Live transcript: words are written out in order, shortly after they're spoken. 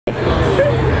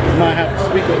might have to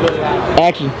speak a little louder.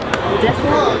 Action. That's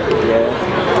right.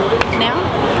 Yeah. Now?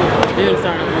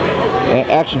 Yeah,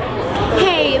 action.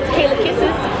 Hey, it's Kayla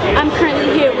Kisses. I'm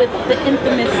currently here with the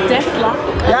infamous Loc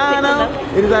Piccolo. Yeah, I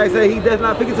know. It is like I say, he does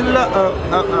not pick it to the left.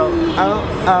 What's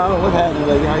happening,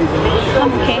 lady? How you doing?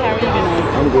 I'm okay, how are you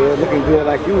doing? I'm good, looking good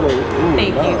like you, lady.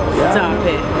 Thank you. Yeah. Stop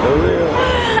it. For real.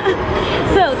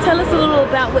 So, tell us a little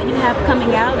about what you have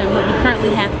coming out and what you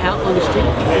currently have out on the streets.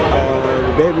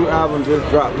 The debut album just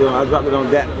dropped. I dropped it on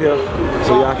that pill,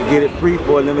 so y'all can get it free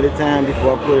for a limited time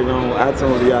before I put it on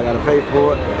iTunes. Y'all gotta pay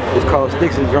for it. It's called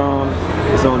Sticks and Drums.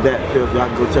 It's on that pill. Y'all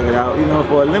can go check it out. You know,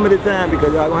 for a limited time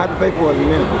because y'all gonna have to pay for it in a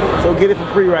minute. So get it for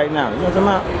free right now. You know what I'm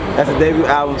talking about? That's the debut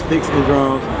album, Sticks and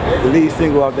Drums. The lead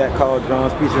single off that called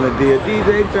Drums, featuring a dear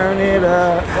DJ. Turn it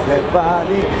up, that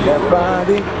body, that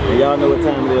body. And y'all know what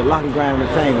time it is. Loc and Grind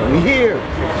Entertainment. We here.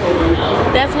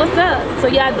 That's what's up. So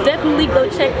y'all definitely go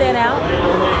check that out.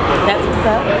 That's what's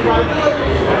up.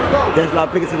 That's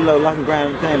Loc Piccolo, Loc and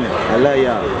Grind Entertainment. I love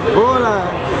y'all. Hola.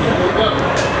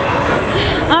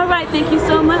 All right, thank you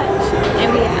so much.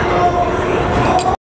 And we